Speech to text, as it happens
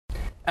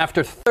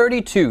After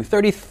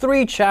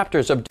 33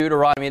 chapters of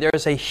Deuteronomy, there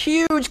is a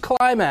huge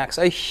climax,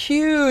 a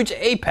huge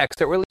apex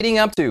that we're leading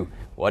up to.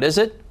 What is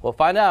it? We'll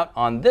find out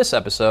on this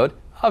episode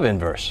of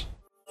Inverse.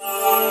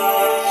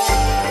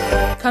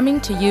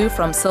 Coming to you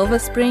from Silver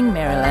Spring,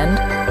 Maryland,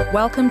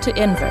 welcome to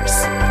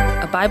Inverse,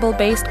 a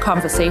Bible-based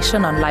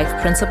conversation on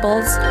life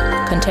principles,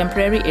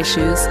 contemporary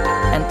issues,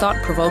 and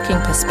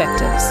thought-provoking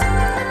perspectives.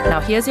 Now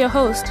here's your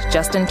host,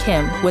 Justin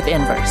Kim, with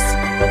Inverse.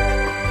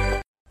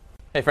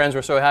 Hey friends,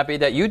 we're so happy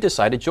that you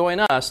decided to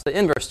join us, the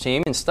Inverse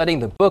team, in studying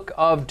the book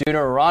of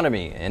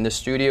Deuteronomy. In the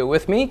studio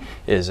with me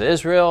is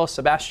Israel,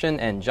 Sebastien,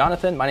 and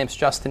Jonathan. My name is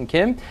Justin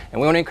Kim,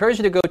 and we want to encourage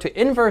you to go to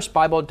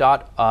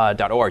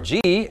inversebible.org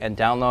and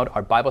download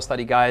our Bible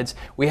study guides.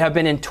 We have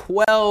been in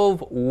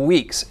 12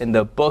 weeks in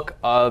the book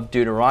of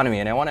Deuteronomy,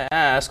 and I want to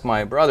ask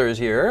my brothers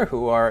here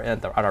who are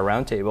at our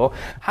round table,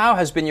 how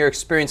has been your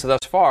experience thus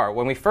far?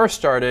 When we first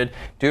started,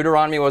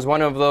 Deuteronomy was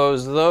one of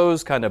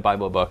those kind of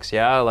Bible books,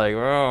 yeah? Like,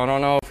 I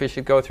don't know if we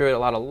should go through it, a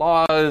lot of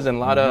laws and a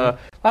lot of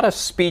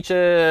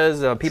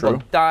speeches,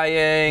 people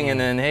dying, and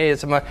then hey,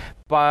 it's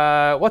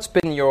but what's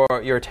been your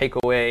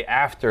takeaway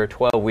after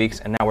 12 weeks,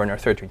 and now we're in our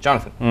third week,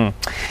 Jonathan?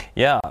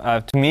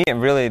 To me,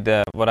 really,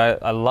 what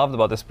I loved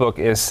about this book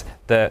is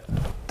the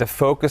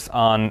focus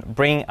on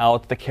bringing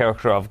out the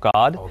character of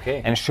God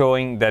and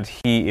showing that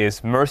He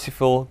is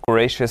merciful,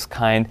 gracious,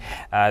 kind.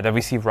 That we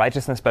see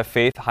righteousness by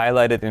faith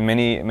highlighted in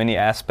many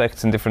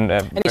aspects in different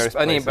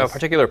any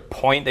particular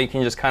point that you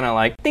can just kind of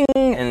like ding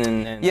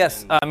and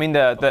yes, I mean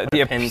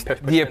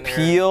the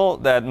appeal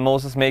that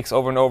Moses makes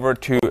over and over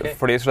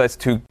for the Israelites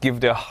to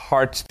give their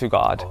hearts to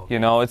God. You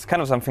know, it's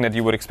kind of something that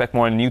you would expect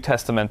more in the New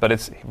Testament, but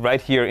it's right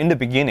here in the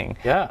beginning.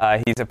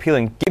 He's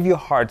appealing, give your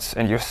hearts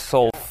and your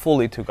soul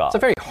fully to God. It's a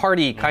very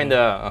hearty kind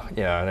of,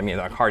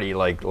 hearty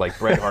like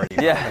bread hearty.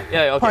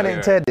 Pun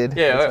intended.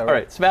 All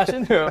right.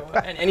 Sebastien,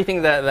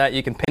 anything that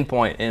you can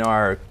pinpoint in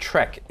our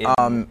trek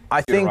in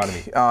I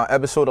think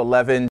episode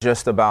 11,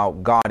 just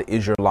about God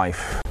is your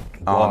life.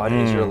 God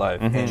is your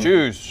life.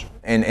 Choose.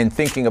 And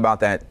thinking about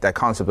that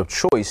concept of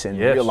choice and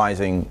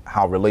realizing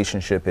how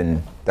relationship,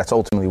 and that's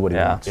ultimately what He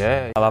wants.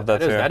 I love that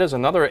too. That is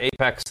another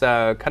apex,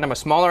 kind of a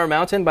smaller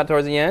mountain, but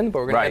towards the end. But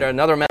we're going to hit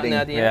another mountain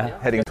at the end.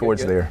 Heading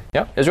towards there.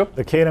 Yeah, Israel?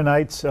 The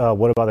Canaanites,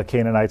 what about the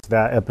Canaanites?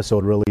 That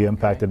episode really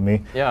impacted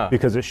me.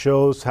 Because it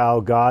shows how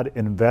God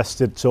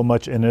invested so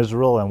much in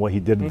Israel and what He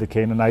did to the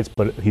Canaanites,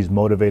 but He's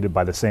motivated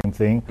by the same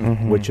thing,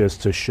 which is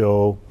to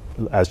show,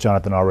 as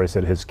Jonathan already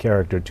said, His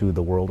character to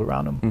the world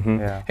around Him.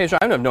 Hey, so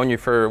I've known you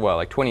for,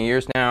 like 20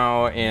 years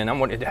now, and I'm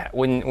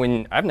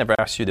when I've never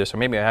asked you this, or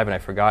maybe I haven't,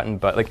 I've forgotten,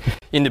 but like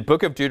in the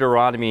book of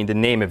Deuteronomy, the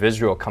name of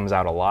Israel comes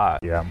out a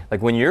lot.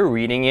 Like when you're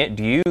reading it,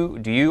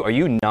 are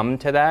you numb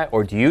to that,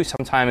 or do you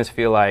sometimes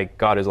feel like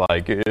God is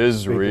like,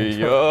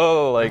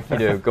 Israel, like,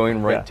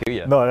 going right to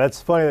you? No,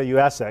 that's funny that you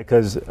asked that,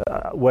 because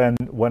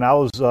when I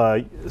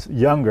was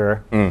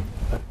younger,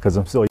 because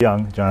I'm still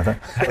young, Jonathan,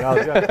 when I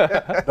was young,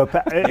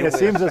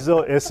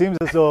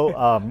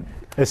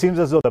 it seems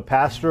as though the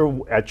pastor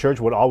at church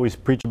would always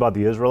preach about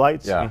the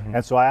Israelites,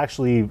 and so I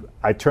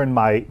turned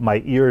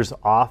my ears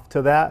off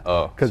to that,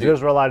 because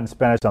Israelite in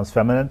Spanish sounds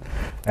feminine,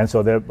 and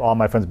so all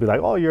my friends would be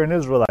like, "Oh, you're an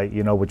Israelite,"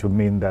 which would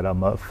mean that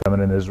I'm a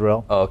feminine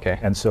Israel.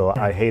 And so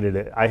I hated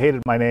it. I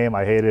hated my name.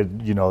 I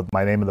hated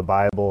my name in the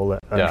Bible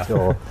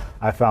until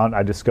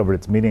I discovered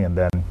its meaning, and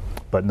then.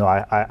 But no,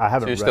 I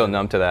haven't. So you're still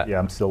numb to that? Yeah,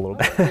 I'm still a little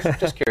bit.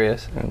 just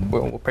curious. And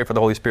we'll pray for the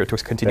Holy Spirit to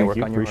continue work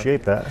on your heart.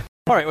 Appreciate that.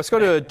 All right, let's go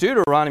to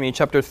Deuteronomy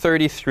chapter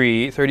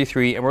 33,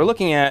 and we're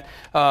looking at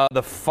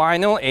the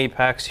final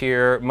apex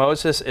here.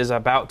 Moses is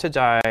about to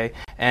die,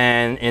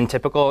 and in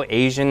typical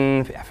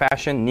Asian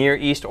fashion, Near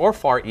East or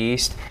Far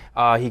East,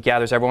 he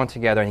gathers everyone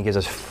together and he gives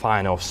his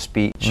final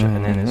speech.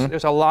 And then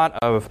there's a lot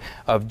of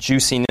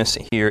juiciness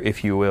here,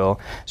 if you will.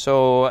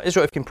 So,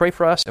 Israel, if you can pray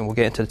for us, and we'll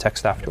get into the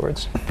text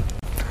afterwards.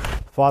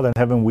 Father in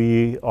heaven,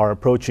 we are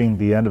approaching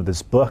the end of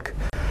this book,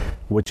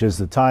 which is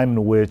the time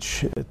in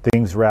which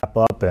things wrap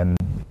up and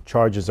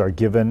charges are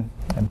given.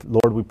 And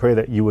Lord, we pray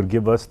that you would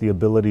give us the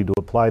ability to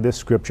apply this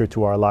scripture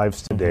to our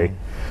lives today,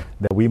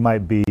 that we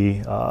might be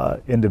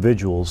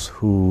individuals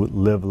who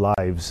live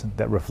lives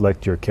that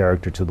reflect your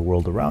character to the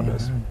world around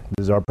us.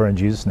 This is our prayer in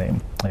Jesus'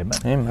 name.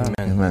 Amen.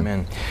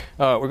 Amen.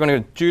 We're going to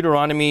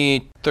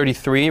Deuteronomy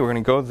 33. We're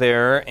going to go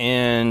there,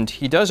 and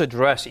he does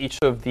address each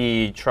of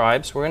the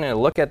tribes. We're going to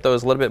look at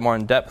those a little bit more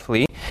in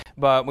depthly,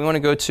 but we want to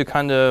go to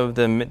kind of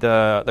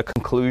the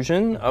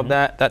conclusion of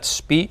that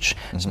speech.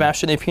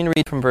 Sebastien, if you can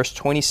read from verse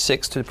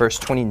 26 to verse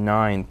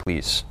 29,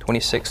 please.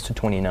 26 to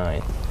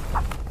 29.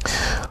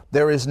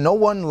 There is no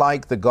one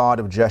like the God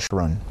of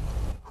Jeshurun,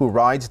 who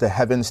rides the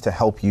heavens to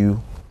help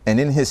you, and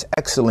in His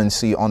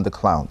excellency on the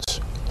clouds.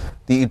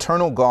 The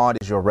eternal God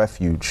is your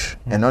refuge,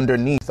 and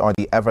underneath are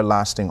the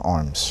everlasting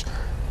arms.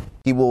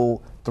 He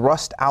will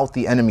thrust out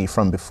the enemy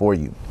from before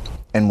you,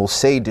 and will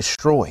say,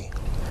 "Destroy."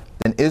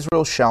 Then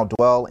Israel shall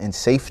dwell in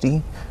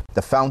safety,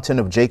 the fountain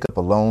of Jacob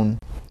alone,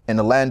 in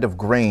a land of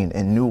grain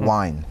and new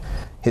wine.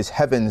 His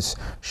heavens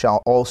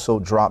shall also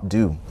drop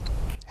dew.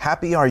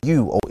 Happy are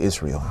you, O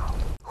Israel,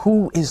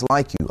 Who is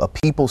like you, a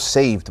people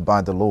saved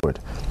by the Lord,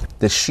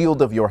 the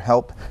shield of your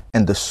help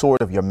and the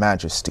sword of your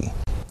majesty?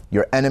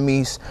 Your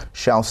enemies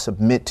shall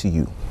submit to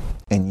you,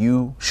 and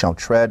you shall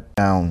tread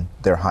down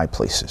their high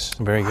places.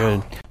 Very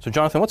good. So,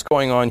 Jonathan, what's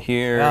going on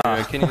here?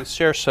 Can you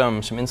share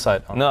some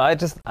insight on No,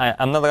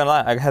 I'm not gonna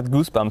lie. I had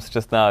goosebumps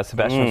just now as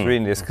Sebastian was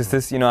reading this, because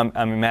this, I'm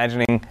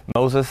imagining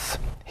Moses.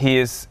 He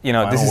is,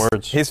 this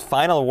is his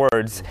final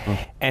words,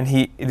 and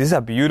this is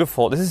a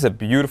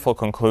beautiful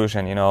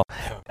conclusion.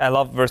 I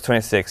love verse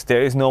 26.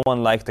 There is no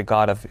one like the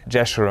God of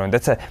Jeshurun.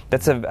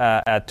 That's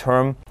a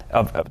term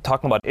of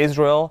talking about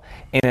Israel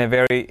in a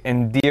very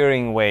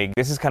endearing way.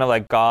 This is kind of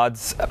like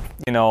God's,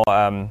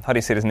 how do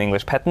you say this in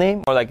English? Pet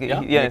name, or like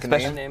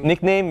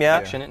nickname,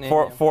 affectionate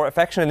name, for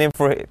affectionate name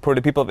for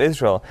the people of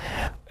Israel,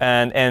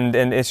 and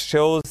it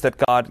shows that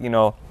God,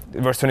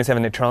 verse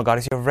 27, eternal God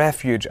is your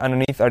refuge.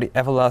 Underneath are the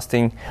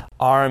everlasting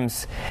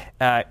arms.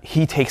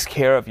 He takes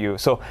care of you.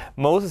 So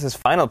Moses'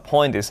 final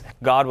point is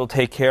God will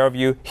take care of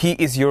you. He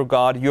is your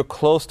God. You're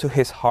close to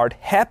his heart.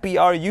 Happy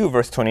are you,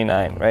 verse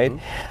 29, right?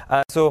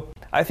 So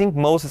I think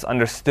Moses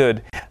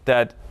understood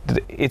that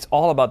it's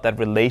all about that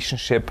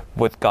relationship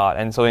with God.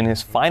 And so in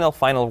his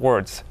final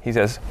words, he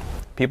says,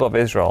 people of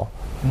Israel,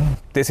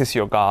 this is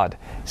your God.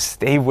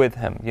 Stay with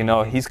him.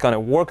 He's going to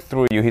work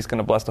through you. He's going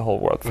to bless the whole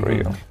world through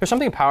you. There's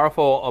something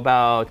powerful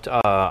about,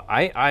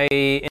 I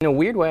in a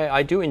weird way,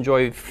 I do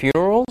enjoy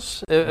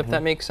funerals, if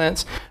that makes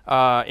sense.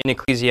 In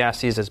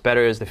Ecclesiastes, it's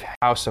better is the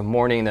house of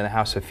mourning than the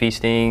house of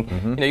feasting.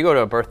 You go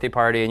to a birthday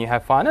party and you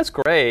have fun. That's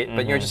great,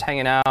 but you're just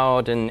hanging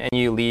out and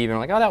you leave and you're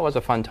like, oh, that was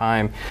a fun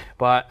time.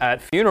 But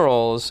at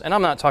funerals, and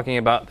I'm not talking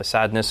about the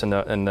sadness and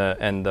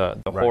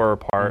the horror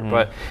part,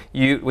 but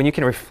when you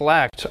can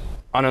reflect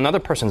on another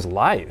person's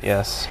life.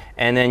 Yes.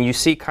 And then you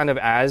see kind of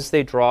as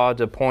they draw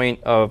the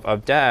point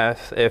of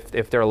death,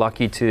 if they're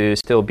lucky to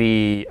still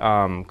be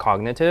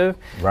cognitive,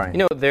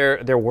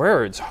 their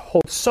words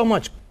hold so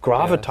much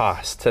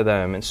gravitas to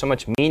them and so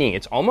much meaning.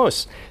 It's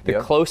almost the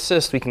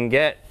closest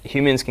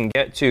humans can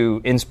get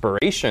to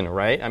inspiration,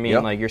 right? I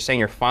mean, like you're saying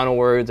your final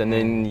words and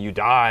then you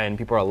die and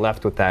people are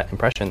left with that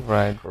impression.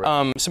 Right.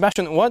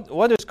 Sebastian,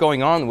 what is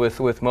going on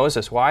with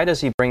Moses? Why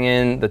does he bring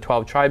in the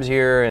 12 tribes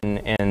here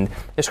and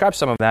describe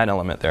some of that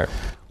element there?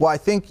 Well, I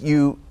think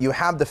you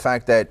have the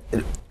fact that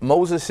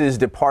Moses is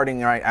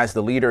departing, right, as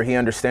the leader. He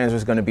understands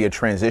there's going to be a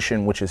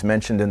transition, which is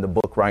mentioned in the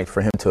book, right,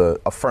 for him to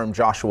affirm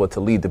Joshua to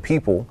lead the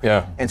people.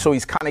 Yeah. And so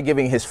he's kind of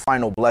giving his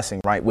final blessing,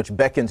 right, which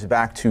beckons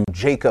back to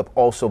Jacob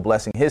also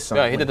blessing his son.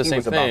 Yeah, he did the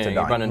same thing. He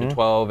brought into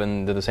 12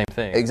 and did the same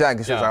thing.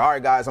 Exactly. So he's like, all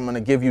right, guys, I'm going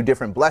to give you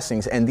different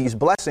blessings. And these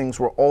blessings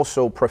were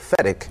also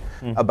prophetic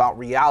about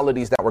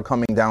realities that were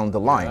coming down the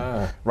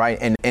line, right?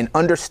 And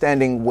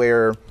understanding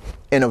where,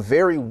 in a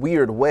very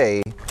weird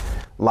way,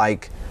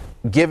 like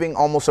giving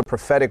almost a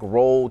prophetic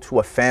role to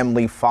a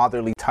family,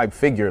 fatherly type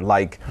figure.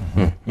 Like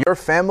your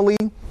family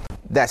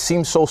that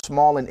seems so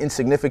small and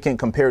insignificant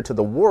compared to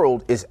the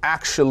world is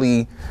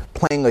actually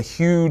playing a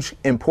huge,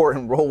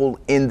 important role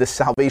in the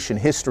salvation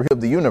history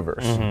of the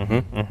universe.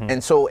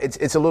 And so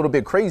it's a little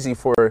bit crazy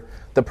for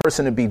the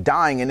person to be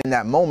dying. And in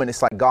that moment,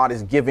 it's like God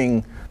is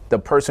giving the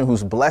person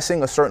who's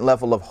blessing a certain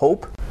level of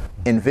hope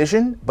and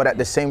vision, but at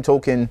the same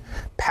token,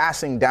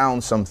 passing down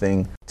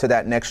something to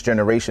that next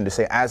generation to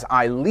say, as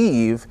I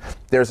leave,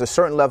 there's a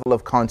certain level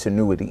of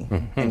continuity,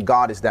 and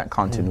God is that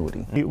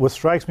continuity. What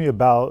strikes me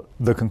about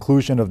the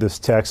conclusion of this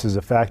text is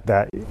the fact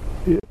that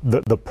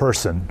the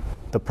person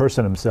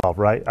himself,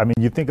 right? I mean,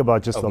 you think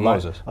about just the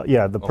life.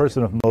 The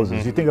person of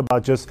Moses. You think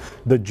about just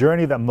the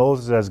journey that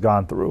Moses has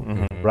gone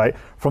through, right?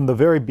 From the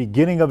very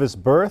beginning of his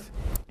birth,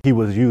 he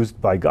was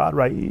used by God,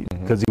 right?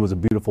 Because he was a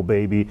beautiful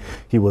baby.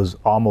 He was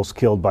almost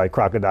killed by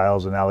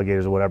crocodiles and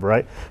alligators or whatever,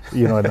 right?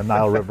 In the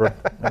Nile River.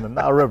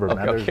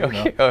 Man.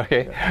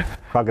 Okay.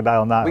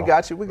 Crocodile Nile. We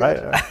got you.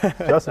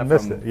 Justin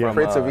missed it.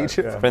 Prince of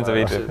Egypt. Prince of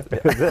Egypt.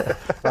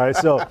 All right.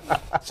 So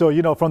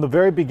from the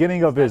very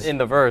beginning of his in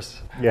the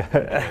verse.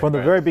 From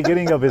the very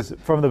beginning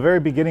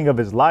of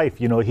his life,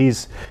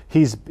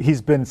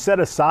 he's been set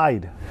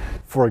aside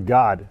for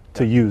God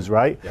to use,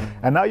 right?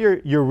 And now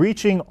you're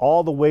reaching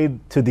all the way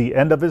to the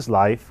end of his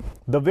life,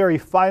 the very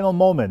final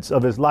moments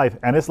of his life,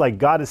 and it's like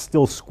God is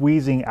still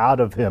squeezing out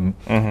of him,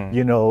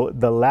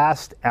 the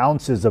last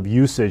ounces of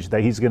usage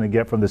that he's going to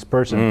get from this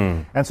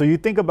person. And so you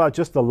think about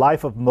just the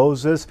life of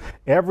Moses,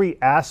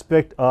 every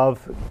aspect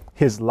of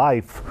his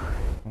life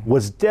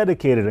was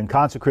dedicated and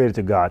consecrated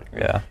to God.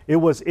 It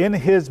was in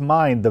his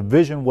mind, the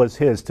vision was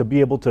his to be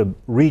able to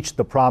reach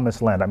the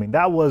promised land. I mean,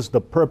 that was the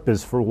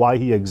purpose for why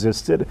he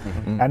existed.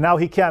 And now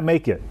he can't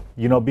make it,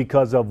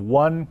 because of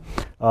one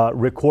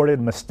recorded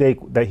mistake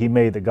that he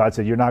made, that God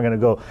said, you're not going to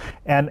go.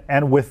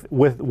 And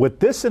with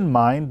this in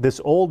mind,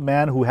 this old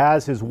man who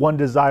has his one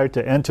desire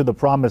to enter the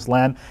promised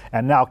land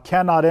and now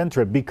cannot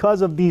enter it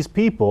because of these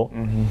people,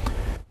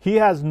 he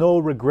has no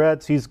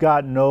regrets. He's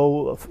got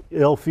no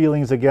ill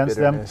feelings against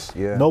them,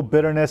 no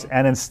bitterness,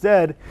 and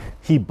instead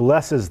he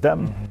blesses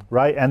them,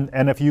 right?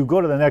 And if you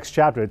go to the next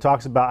chapter, it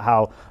talks about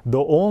how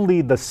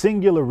the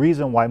singular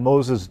reason why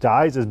Moses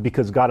dies is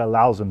because God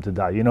allows him to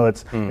die. You know,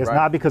 it's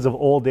not because of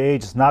old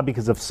age, it's not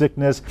because of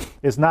sickness,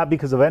 it's not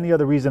because of any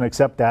other reason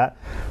except that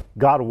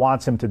God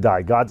wants him to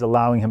die. God's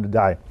allowing him to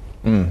die.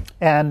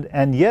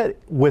 And yet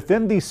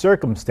within these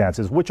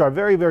circumstances, which are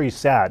very, very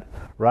sad,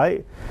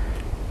 right?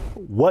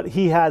 What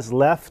he has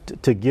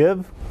left to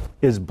give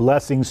is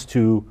blessings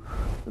to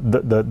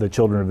the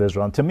children of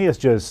Israel. And to me, it's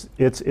just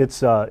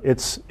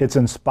it's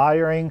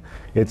inspiring,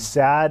 it's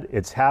sad,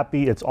 it's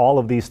happy, it's all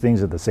of these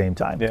things at the same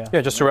time.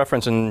 Yeah. Just to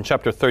reference in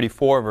chapter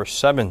 34, verse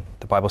 7,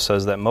 the Bible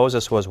says that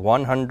Moses was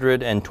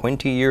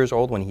 120 years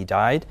old when he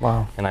died.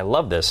 Wow! And I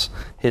love this.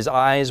 His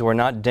eyes were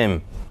not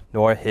dim,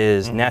 nor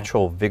his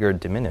natural vigor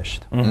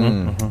diminished.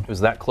 He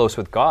was that close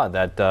with God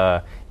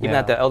that even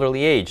at the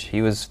elderly age,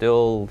 he was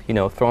still,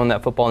 throwing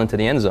that football into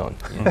the end zone.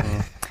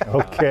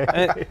 Okay.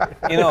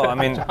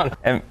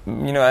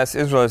 As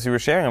Israel, as you were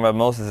sharing about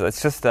Moses,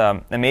 it's just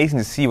amazing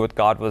to see what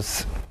God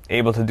was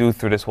able to do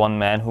through this one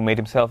man who made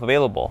himself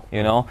available.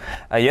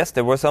 Yes,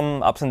 there were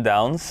some ups and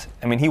downs.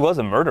 I mean, he was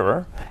a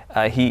murderer.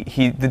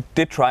 He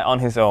did try on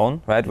his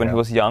own, right, when he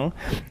was young,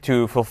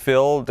 to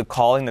fulfill the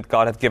calling that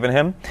God had given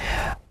him.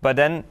 But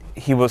then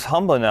he was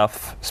humble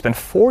enough, spent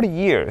 40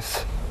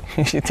 years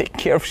to take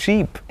care of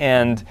sheep,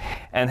 and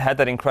had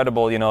that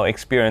incredible,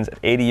 experience at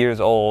 80 years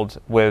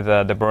old with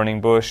the burning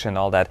bush and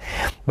all that.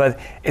 But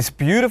it's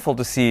beautiful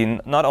to see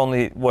not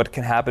only what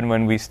can happen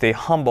when we stay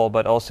humble,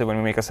 but also when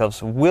we make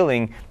ourselves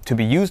willing to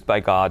be used by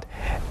God.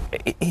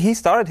 He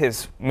started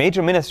his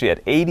major ministry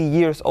at 80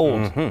 years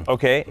old.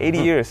 80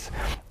 years.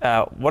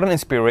 What an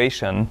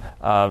inspiration,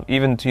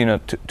 even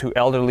to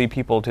elderly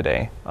people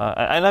today.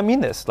 And I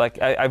mean this.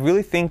 I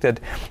really think that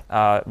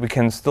we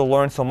can still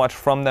learn so much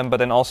from them, but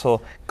then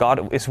also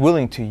God is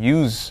willing to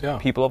use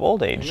people of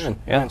old age. Amen.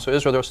 Yeah. So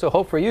Israel, there's still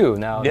hope for you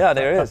now. Yeah,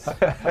 there is. I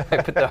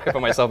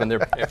put myself in there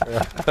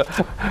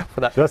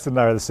for that. Justin and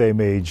I are the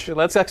same age.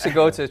 Let's actually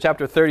go to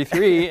chapter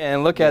 33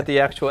 and look at the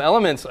actual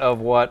elements of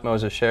what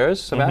Moses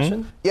shares.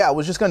 Sebastian? Yeah, I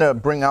was just going to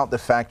bring out the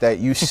fact that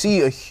you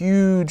see a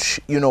huge,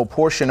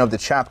 portion of the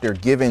chapter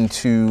given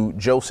to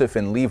Joseph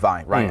and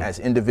Levi, right, as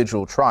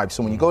individual tribes.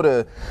 So when you go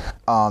to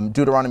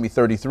Deuteronomy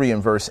 33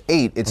 and verse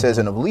 8, it says,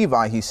 and of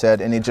Levi, he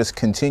said, and it just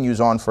continues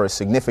on for a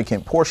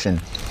significant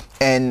portion.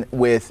 And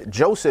with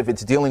Joseph,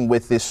 it's dealing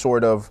with this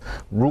sort of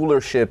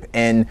rulership,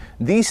 and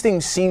these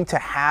things seem to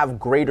have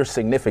greater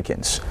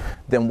significance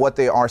than what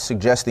they are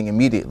suggesting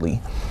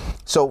immediately.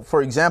 So,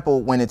 for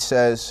example, when it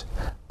says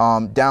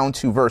down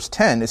to verse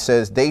 10, it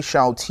says, they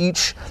shall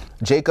teach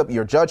Jacob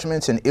your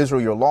judgments and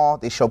Israel your law.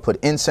 They shall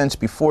put incense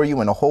before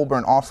you and a whole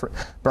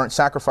burnt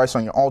sacrifice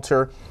on your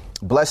altar.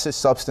 Bless his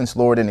substance,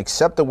 Lord, and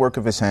accept the work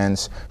of his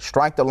hands.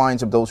 Strike the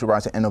lines of those who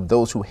rise and of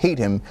those who hate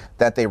him,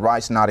 that they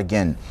rise not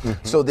again.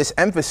 So this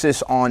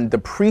emphasis on the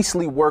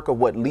priestly work of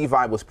what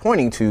Levi was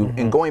pointing to,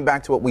 and going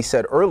back to what we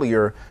said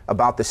earlier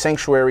about the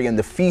sanctuary and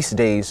the feast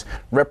days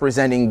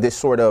representing this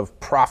sort of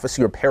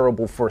prophecy or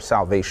parable for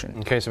salvation.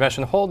 Okay,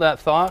 Sebastian, hold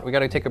that thought. We got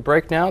to take a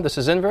break now. This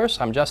is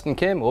Inverse. I'm Justin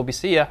Kim. We'll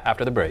see you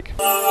after the break.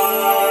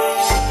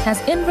 Has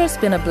Inverse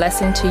been a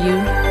blessing to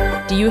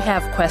you? Do you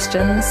have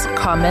questions,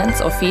 comments,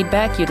 or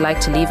feedback you'd like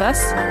to leave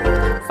us?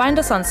 Find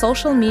us on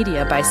social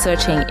media by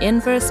searching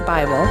Inverse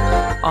Bible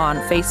on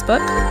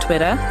Facebook,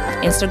 Twitter,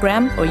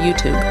 Instagram, or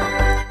YouTube.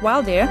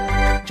 While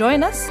there,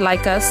 join us,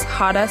 like us,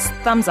 heart us,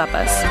 thumbs up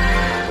us.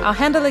 Our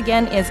handle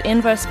again is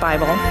Inverse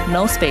Bible,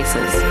 no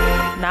spaces.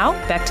 Now,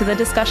 back to the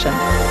discussion.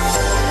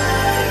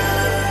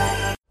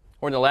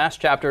 We're in the last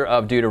chapter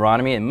of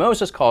Deuteronomy, and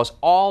Moses calls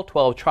all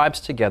 12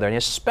 tribes together, and he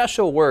has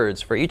special words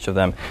for each of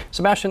them.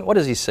 Sebastian, what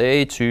does he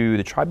say to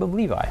the tribe of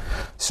Levi?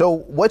 So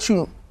what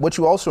you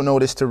also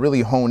notice to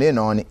really hone in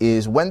on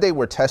is when they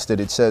were tested,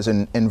 it says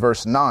in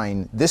verse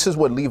 9, this is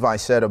what Levi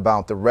said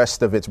about the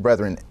rest of its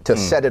brethren to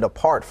set it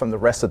apart from the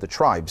rest of the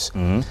tribes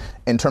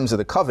in terms of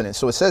the covenant.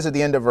 So it says at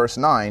the end of verse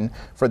 9,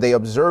 for they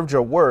observed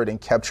your word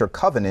and kept your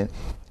covenant.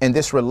 And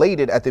this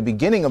related at the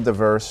beginning of the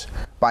verse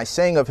by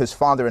saying of his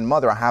father and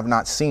mother, I have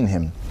not seen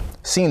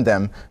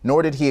them,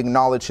 nor did he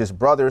acknowledge his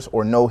brothers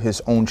or know his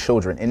own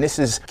children. And this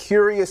is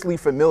curiously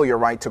familiar,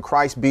 right, to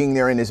Christ being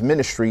there in his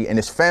ministry and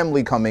his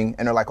family coming,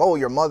 and they're like, oh,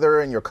 your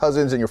mother and your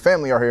cousins and your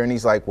family are here. And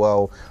he's like,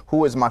 well,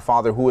 who is my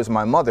father? Who is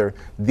my mother?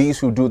 These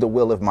who do the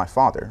will of my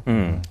father.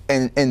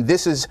 And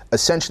this is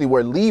essentially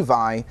where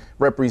Levi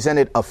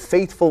represented a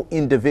faithful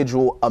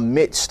individual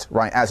amidst,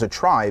 right, as a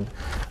tribe,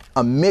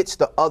 amidst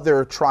the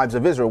other tribes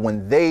of Israel.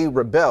 When they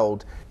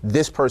rebelled,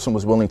 this person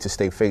was willing to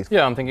stay faithful.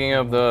 Yeah, I'm thinking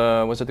of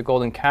was it the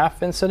golden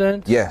calf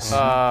incident? Yes.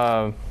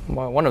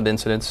 One of the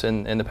incidents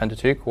in the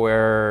Pentateuch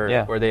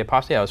where they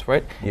apostatized,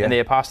 right? Yeah. And they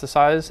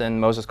apostatized, and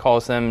Moses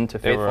calls them to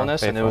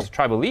faithfulness, and it was the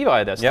tribe of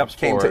Levi that steps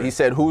forward. He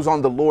said, who's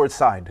on the Lord's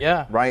side?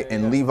 Yeah. Right?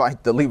 And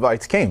the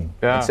Levites came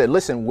and said,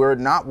 listen, we're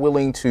not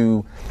willing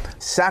to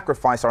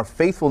sacrifice our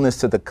faithfulness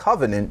to the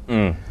covenant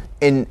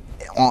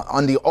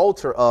on the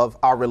altar of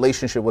our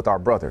relationship with our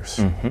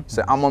brothers.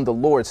 So I'm on the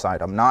Lord's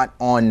side. I'm not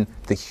on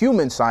the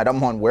human side.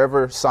 I'm on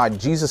wherever side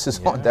Jesus is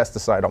on. That's the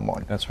side I'm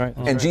on. That's right.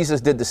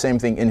 Jesus did the same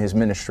thing in his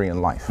ministry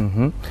and life.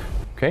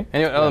 Okay.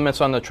 Any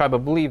elements on the tribe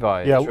of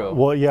Levi? Yeah, Israel?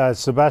 well, yeah, as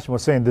Sebastian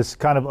was saying, this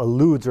kind of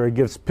alludes or it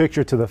gives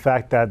picture to the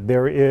fact that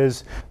there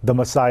is the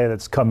Messiah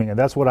that's coming. And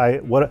that's what I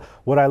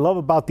love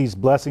about these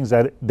blessings,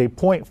 that they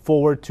point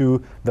forward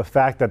to the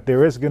fact that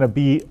there is going to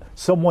be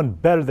someone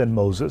better than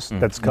Moses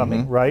that's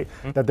coming, right?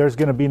 That there's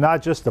going to be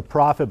not just a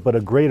prophet, but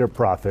a greater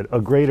prophet, a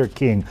greater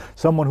king,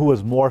 someone who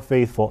is more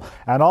faithful.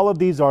 And all of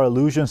these are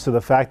allusions to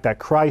the fact that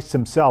Christ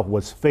himself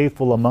was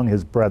faithful among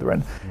his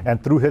brethren.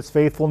 And through his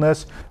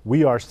faithfulness,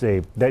 we are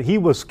saved. That he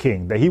was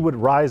king, that he would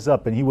rise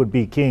up and he would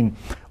be king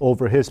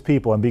over his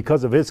people, and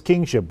because of his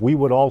kingship we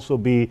would also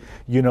be,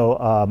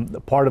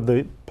 part of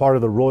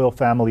the royal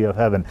family of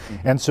heaven.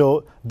 And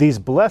so these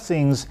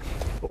blessings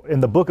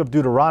in the book of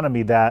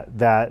Deuteronomy that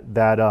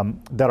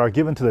are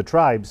given to the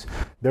tribes,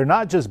 they're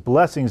not just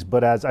blessings,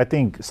 but as I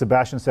think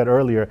Sebastian said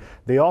earlier,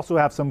 they also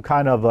have some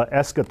kind of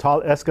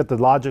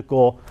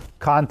eschatological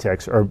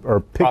context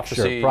or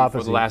picture, prophecy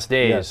for the last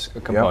days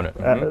component.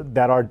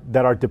 that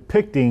are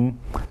depicting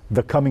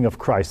the coming of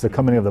Christ, the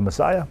coming of the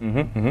Messiah.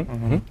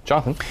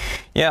 Jonathan?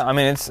 Yeah, I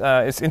mean,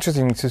 it's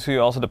interesting to see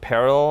also the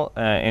parallel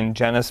in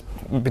Genesis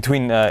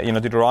between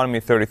Deuteronomy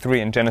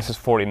 33 and Genesis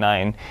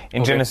 49.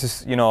 In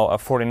Genesis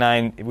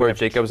 49, we have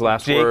Jacob's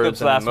last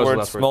words,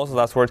 Moses'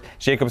 last words.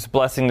 Jacob's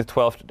blessing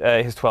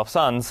his 12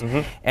 sons,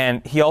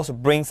 and he also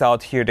brings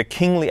out here the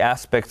kingly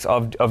aspects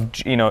of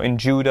in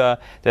Judah,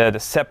 the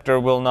scepter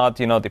will not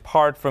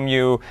depart from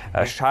you,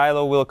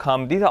 Shiloh will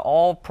come. These are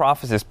all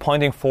prophecies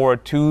pointing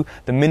forward to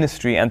the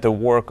ministry and the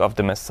work of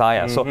the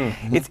Messiah. So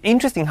it's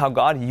interesting how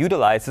God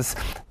utilizes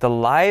the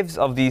lives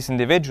of these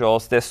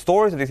individuals, the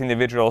stories of these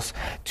individuals,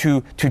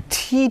 to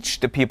teach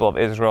the people of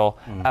Israel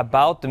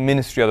about the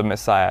ministry of the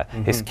Messiah,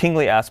 his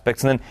kingly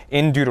aspects. And then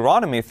in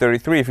Deuteronomy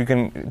 33, if you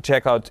can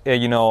check out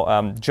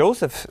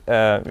Joseph's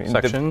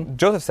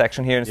Joseph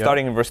section here, and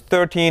starting in verse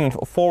 13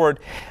 and forward,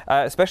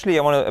 especially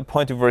I want to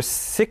point to verse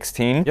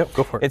 16. Yep,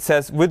 go for it. It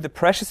says, with the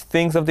precious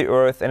things of the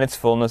earth and its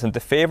fullness, and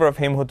the favor of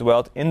him who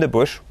dwelt in the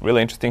bush,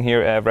 really interesting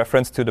here,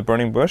 reference to the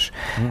burning bush,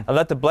 and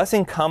let the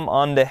blessing come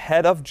on the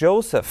head of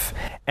Joseph,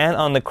 and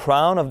on the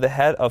crown of the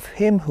head of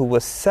him who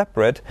was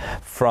separate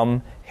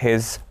from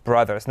his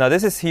brothers. Now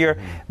this is here,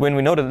 when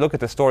we look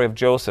at the story of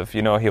Joseph,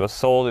 he was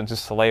sold into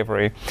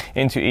slavery,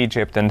 into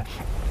Egypt, and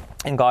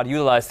God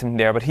utilized him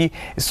there. But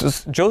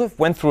Joseph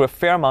went through a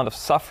fair amount of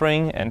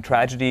suffering and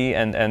tragedy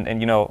and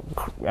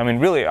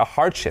really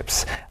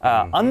hardships,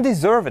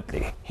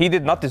 undeservedly. He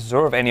did not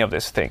deserve any of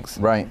these things.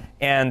 Right.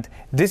 And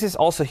this is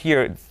also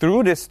here,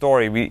 through this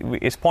story,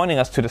 is pointing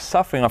us to the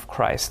suffering of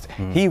Christ.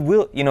 He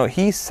was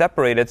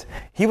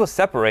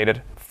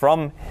separated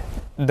from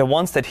the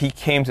ones that he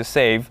came to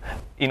save.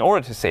 In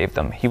order to save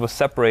them, he was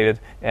separated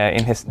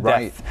in his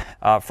death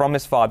from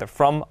his Father,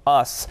 from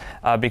us,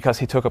 because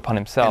he took upon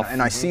himself.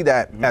 And I see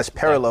that as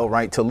parallel,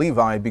 right, to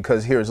Levi,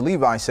 because here's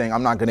Levi saying,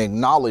 I'm not going to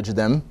acknowledge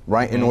them,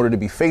 right, in order to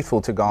be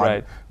faithful to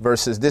God,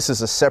 versus this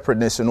is a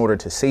separateness in order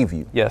to save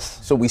you.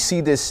 Yes. So we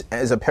see this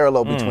as a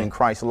parallel between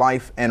Christ's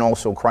life and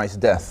also Christ's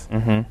death,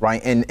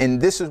 right? And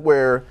this is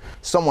where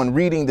someone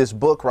reading this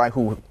book, right,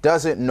 who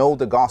doesn't know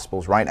the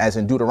Gospels, right, as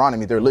in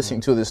Deuteronomy, they're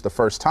listening to this the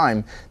first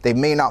time, they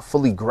may not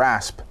fully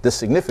grasp the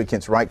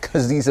significance, right?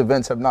 Because these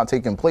events have not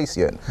taken place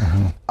yet.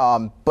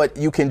 But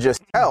you can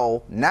just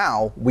tell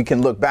now, we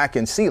can look back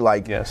and see,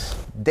 like,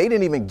 they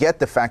didn't even get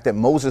the fact that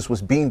Moses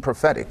was being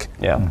prophetic.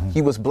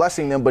 He was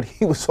blessing them, but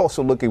he was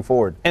also looking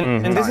forward.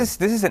 And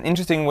this is an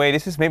interesting way.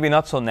 This is maybe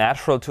not so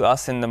natural to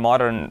us in the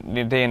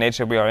modern day and age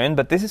that we are in,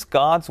 but this is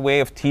God's way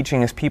of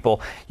teaching his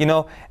people.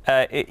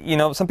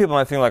 Some people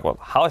might think like, well,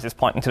 how is this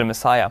pointing to the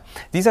Messiah?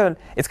 It's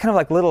kind of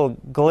like little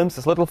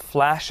glimpses, little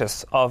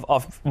flashes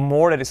of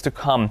more that is to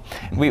come.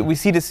 We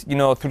see this,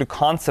 through the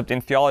concept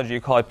in theology,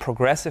 you call it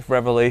progressive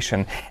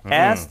revelation.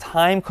 As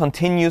time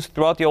continues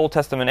throughout the Old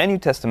Testament and New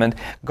Testament,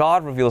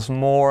 God reveals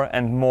more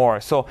and more.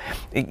 So,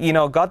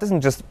 God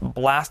doesn't just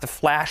blast a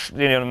flash,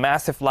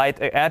 massive light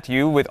at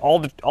you with all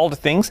the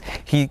things.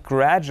 He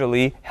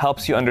gradually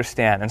helps you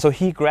understand. And so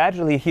he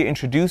gradually here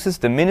introduces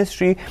the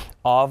ministry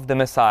of the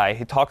Messiah.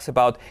 He talks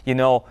about,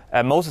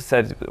 Moses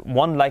said,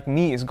 one like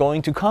me is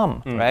going to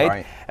come,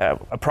 right?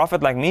 A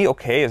prophet like me,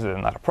 okay, is it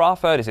not a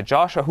prophet? Is it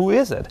Joshua? Who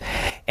is it?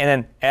 And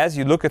then as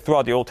you look at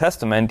throughout the Old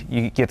Testament,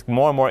 you get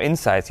more and more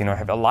insights. You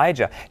have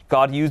Elijah.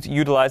 God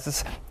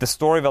utilizes the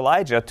story of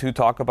Elijah to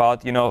talk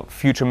about,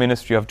 future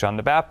ministry of John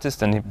the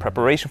Baptist and the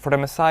preparation for the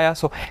Messiah.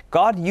 So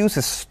God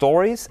uses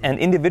stories and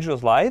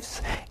individuals'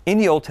 lives in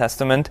the Old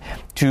Testament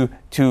to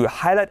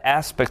highlight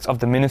aspects of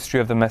the ministry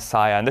of the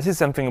Messiah. And this is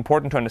something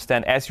important to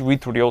understand as you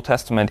read through the Old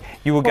Testament.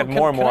 You will get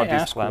more and more of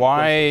these.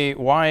 Why,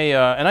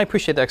 and I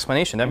appreciate the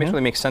explanation. That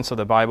really makes sense of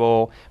the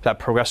Bible, that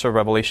progressive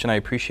revelation I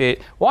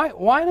appreciate.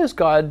 Why does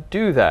God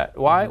do that?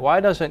 Why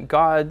doesn't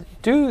God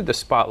do the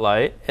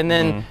spotlight? And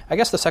then I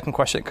guess the second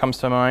question that comes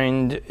to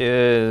mind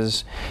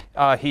is,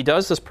 he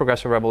does this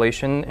progressive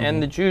revelation,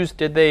 and the Jews,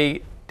 did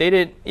they they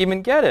didn't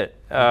even get it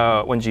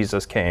when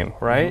Jesus came,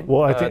 right?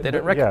 Well, I think they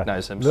didn't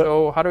recognize him.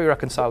 So how do we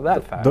reconcile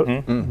that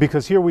fact?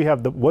 Because here we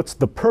have what's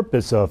the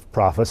purpose of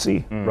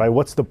prophecy, right?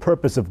 What's the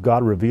purpose of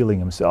God revealing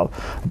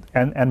himself?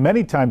 And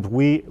many times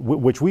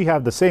which we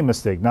have the same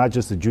mistake, not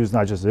just the Jews,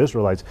 not just the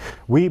Israelites,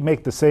 we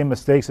make the same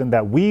mistakes in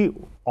that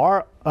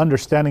our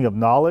understanding of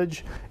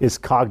knowledge is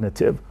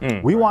cognitive.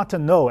 We want to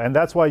know, and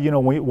that's why,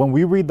 when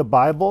we read the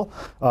Bible,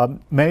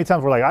 many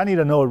times we're like, I need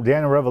to know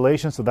Daniel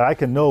Revelation so that I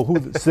can know who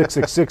the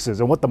 666 is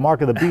and what the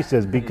mark of the beast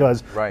is,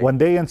 because when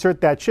they insert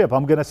that chip,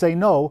 I'm going to say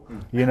no,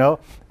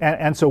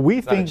 and so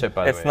we think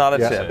it's not a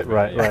chip,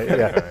 right,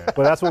 yeah.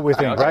 But that's what we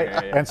think, right?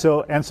 Yeah. And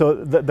so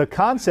the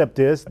concept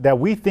is that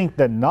we think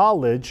that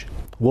knowledge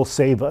will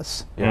save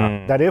us.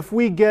 That if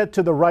we get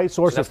to the right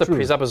source of truth. That's the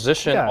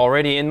presupposition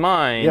already in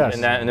mind,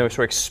 and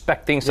we're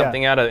expecting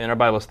something out of it in our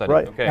Bible study.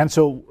 Right. Okay. And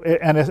so,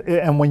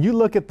 and when you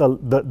look at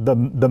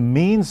the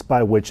means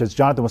by which, as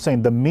Jonathan was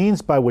saying, the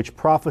means by which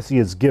prophecy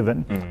is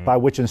given, by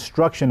which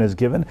instruction is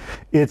given,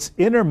 it's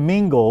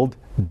intermingled,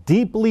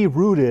 deeply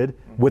rooted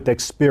with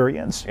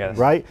experience,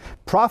 right?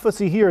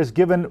 Prophecy here is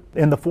given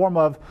in the form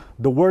of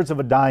the words of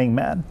a dying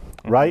man.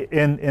 Right?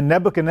 In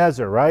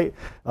Nebuchadnezzar, right?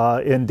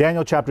 In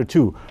Daniel chapter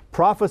 2,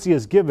 prophecy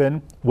is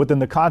given within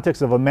the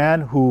context of a man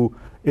who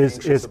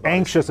is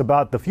anxious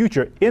about the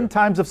future in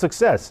times of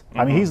success.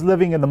 I mean, he's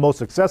living in the most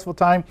successful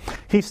time.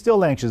 He's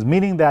still anxious,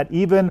 meaning that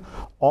even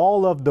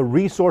all of the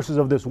resources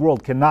of this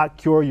world cannot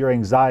cure your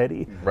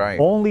anxiety. Right.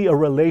 Only a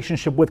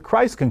relationship with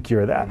Christ can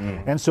cure that.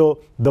 And so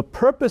the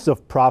purpose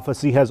of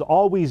prophecy has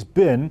always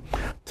been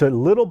to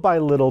little by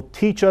little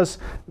teach us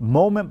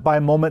moment by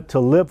moment to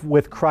live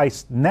with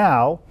Christ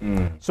now,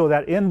 so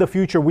that in the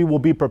future we will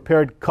be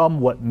prepared come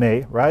what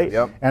may, right?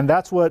 Yep. And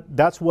that's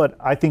what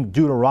I think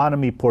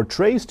Deuteronomy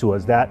portrays to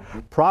us,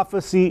 that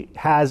prophecy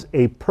has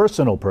a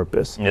personal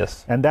purpose.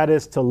 Yes. And that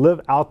is to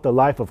live out the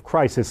life of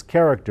Christ, his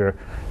character,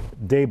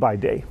 day by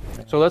day.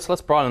 So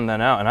let's broaden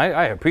that out, and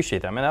I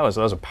appreciate that. I mean, that was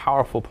a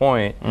powerful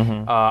point.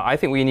 I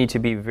think we need to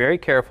be very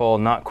careful,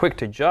 not quick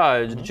to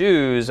judge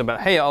Jews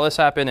about, hey, all this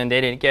happened and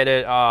they didn't get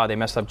it. They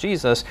messed up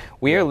Jesus.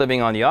 We are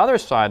living on the other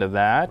side of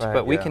that,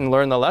 but we can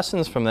learn the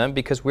lessons from them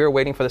because we're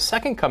waiting for the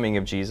second coming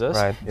of Jesus.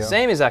 Right.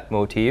 Same exact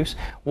motifs.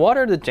 What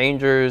are the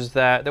dangers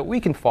that we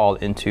can fall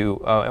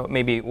into?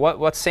 Maybe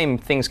what same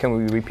things can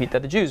we repeat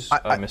that the Jews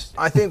missed?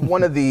 I think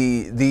one of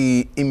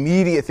the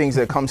immediate things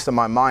that comes to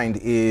my mind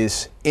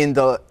is in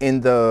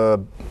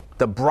the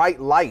bright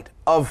light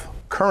of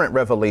current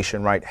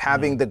revelation, right?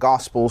 Having the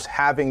Gospels,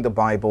 having the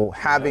Bible,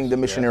 having the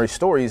missionary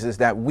stories, is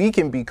that we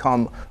can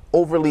become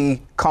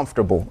overly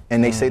comfortable.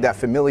 And they say that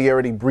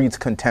familiarity breeds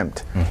contempt,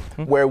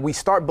 where we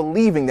start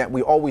believing that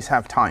we always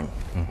have time,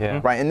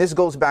 right? And this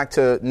goes back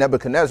to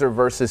Nebuchadnezzar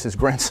versus his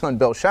grandson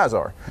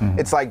Belshazzar.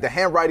 It's like the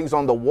handwriting's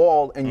on the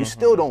wall and you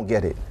still don't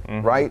get it,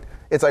 right?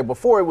 It's like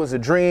before it was a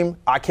dream,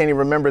 I can't even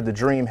remember the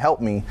dream, help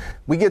me.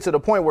 We get to the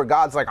point where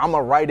God's like, I'm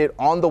gonna write it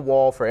on the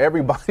wall for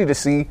everybody to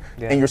see,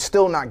 and you're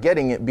still not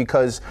getting it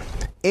because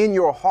in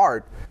your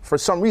heart, for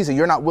some reason,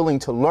 you're not willing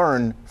to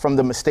learn from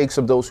the mistakes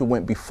of those who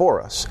went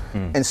before us.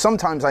 And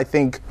sometimes I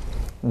think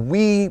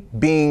we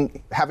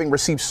having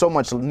received so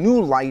much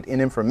new light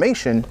and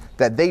information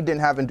that they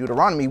didn't have in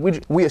Deuteronomy,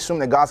 we assume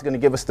that God's going to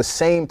give us the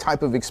same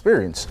type of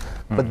experience,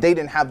 but they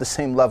didn't have the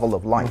same level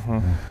of light.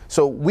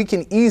 So we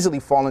can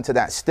easily fall into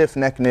that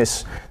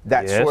stiff-neckedness,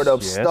 that sort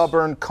of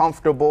stubborn,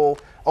 comfortable,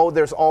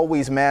 there's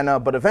always manna,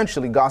 but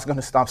eventually God's going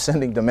to stop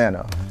sending the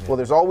manna. Well,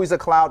 there's always a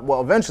cloud.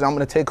 Well, eventually I'm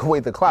going to take away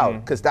the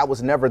cloud because that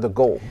was never the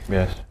goal.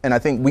 And I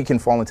think we can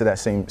fall into that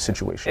same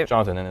situation.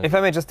 If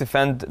I may just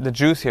defend the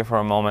Jews here for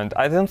a moment,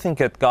 I don't think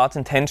that God's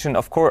intention,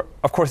 of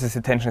course his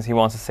intention is he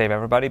wants to save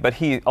everybody, but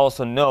he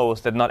also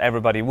knows that not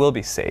everybody will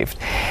be saved.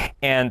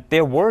 And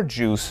there were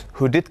Jews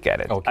who did get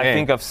it. I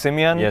think of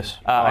Simeon,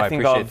 I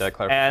think of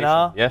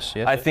Anna,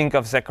 I think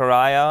of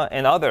Zechariah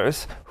and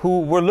others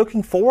who were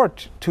looking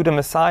forward to the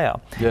Messiah.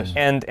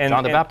 And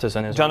John the Baptist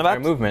and his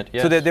movement.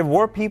 So there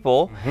were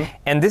people,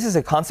 and this is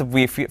a concept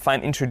we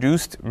find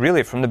introduced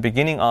really from the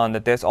beginning on,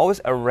 that there's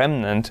always a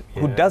remnant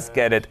who does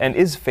get it and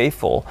is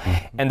faithful.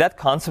 And that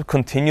concept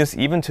continues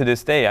even to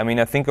this day. I mean,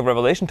 I think of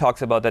Revelation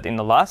talks about that in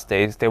the last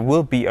days there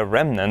will be a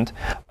remnant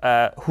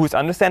who's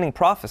understanding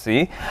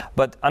prophecy,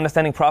 but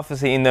understanding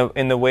prophecy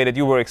in the way that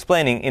you were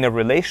explaining, in a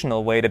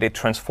relational way that it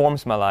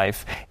transforms my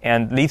life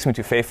and leads me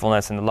to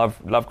faithfulness and the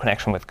love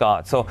connection with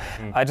God. So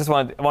I just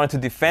wanted to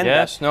defend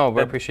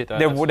that. We appreciate that.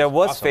 There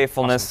was awesome.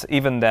 Faithfulness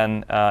even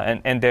then,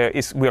 and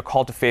we are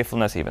called to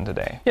faithfulness even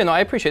today. I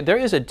appreciate it. There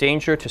is a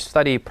danger to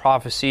study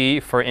prophecy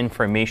for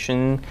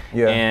information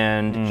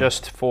and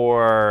just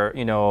for,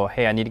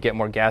 hey, I need to get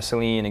more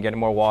gasoline and get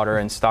more water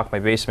and stock my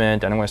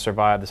basement and I'm going to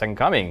survive the second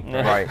coming.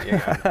 Right.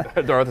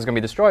 The earth is going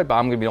to be destroyed, but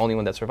I'm going to be the only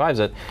one that survives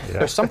it.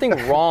 There's something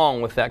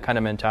wrong with that kind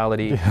of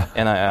mentality,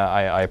 and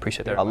I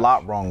appreciate that. A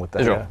lot wrong with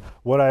that.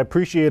 What I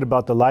appreciate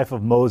about the life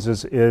of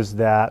Moses is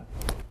that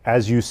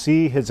as you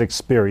see his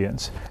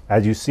experience,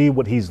 as you see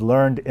what he's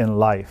learned in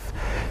life,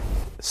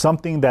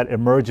 something that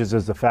emerges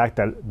is the fact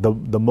that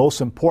the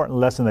most important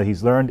lesson that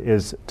he's learned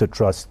is to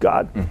trust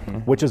God,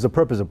 which is the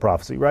purpose of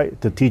prophecy, right?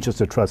 To teach us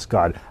to trust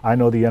God. I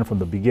know the end from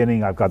the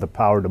beginning. I've got the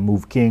power to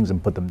move kings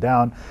and put them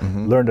down.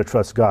 Learn to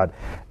trust God.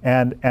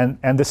 And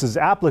this is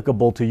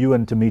applicable to you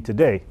and to me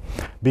today,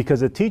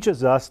 because it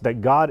teaches us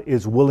that God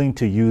is willing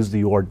to use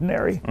the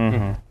ordinary.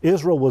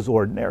 Israel was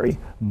ordinary.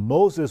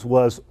 Moses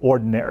was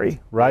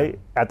ordinary, right?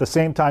 At the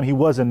same time, he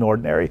wasn't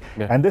ordinary.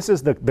 And this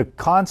is the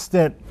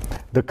constant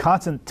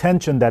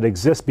tension that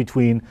exists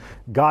between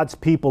God's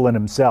people and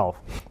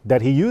himself,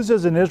 that he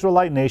uses an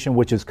Israelite nation,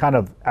 which is kind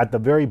of at the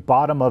very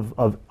bottom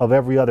of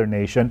every other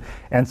nation,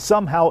 and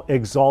somehow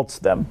exalts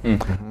them.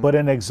 But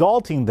in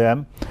exalting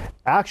them,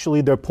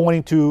 actually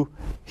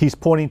he's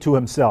pointing to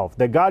himself.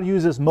 That God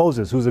uses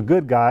Moses, who's a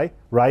good guy,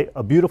 right?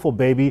 A beautiful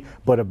baby,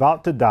 but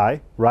about to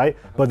die, right?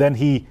 But then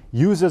he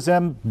uses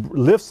him,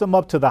 lifts him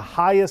up to the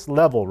highest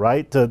level,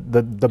 right? To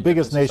the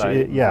biggest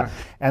nation,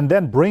 and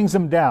then brings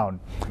him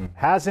down,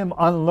 has him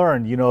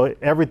unlearn,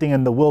 everything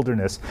in the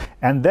wilderness,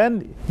 and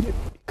then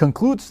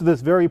concludes to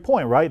this very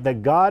point, right?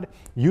 That God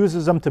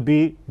uses him to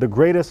be the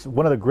greatest,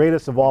 one of the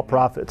greatest of all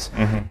prophets.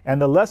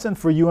 And the lesson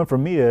for you and for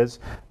me is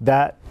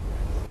that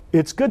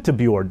it's good to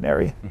be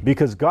ordinary,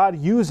 because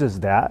God uses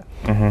that,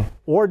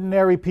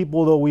 ordinary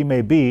people though we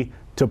may be,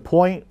 to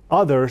point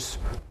others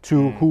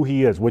to who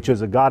he is, which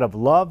is a God of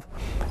love,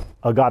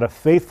 a God of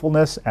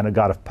faithfulness, and a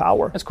God of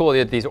power. It's cool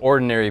that these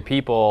ordinary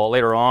people,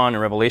 later on in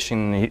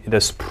Revelation,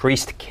 this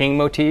priest-king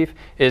motif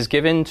is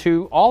given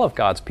to all of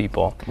God's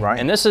people. Right.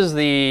 And this is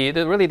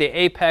really the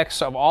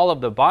apex of all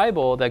of the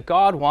Bible, that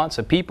God wants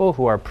a people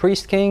who are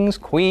priest-kings,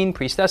 queen,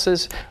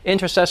 priestesses,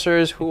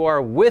 intercessors, who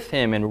are with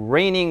him and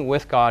reigning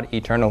with God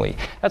eternally.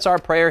 That's our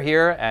prayer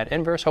here at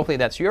Inverse. Hopefully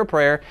that's your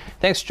prayer.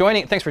 Thanks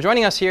for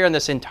joining us here in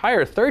this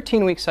entire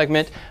 13-week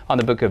segment on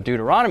the book of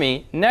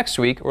Deuteronomy. Next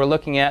week, we're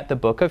looking at the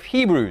book of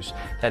Hebrews,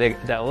 that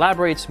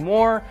elaborates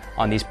more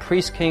on these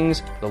priest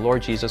kings, the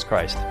Lord Jesus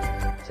Christ.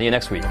 See you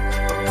next week.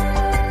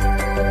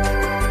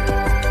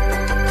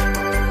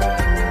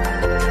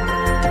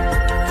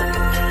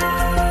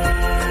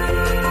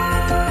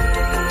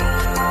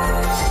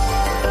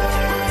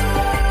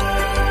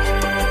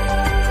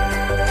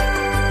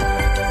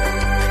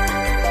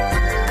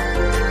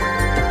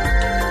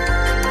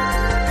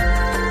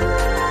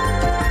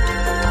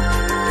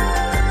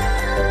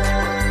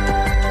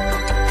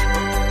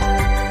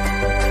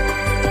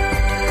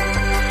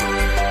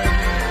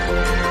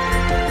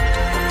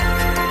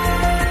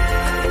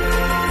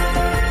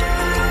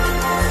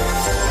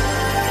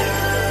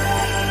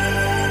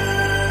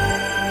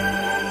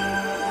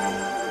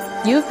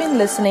 You've been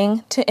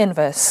listening to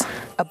Inverse,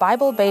 a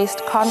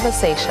Bible-based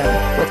conversation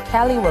with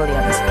Callie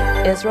Williams,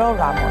 Israel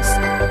Ramos,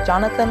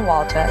 Jonathan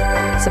Walter,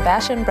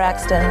 Sebastien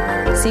Braxton,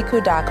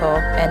 Siku Dako,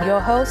 and your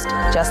host,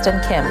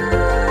 Justin Kim.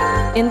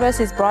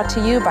 Inverse is brought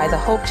to you by the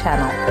Hope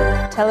Channel,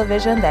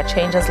 television that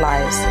changes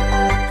lives.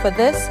 For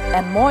this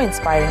and more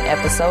inspiring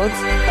episodes,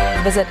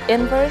 visit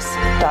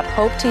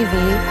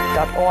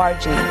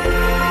inverse.hopetv.org.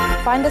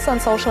 Find us on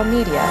social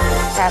media,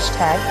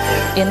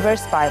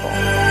 #InverseBible.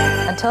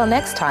 Until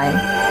next time,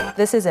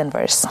 this is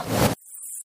Inverse.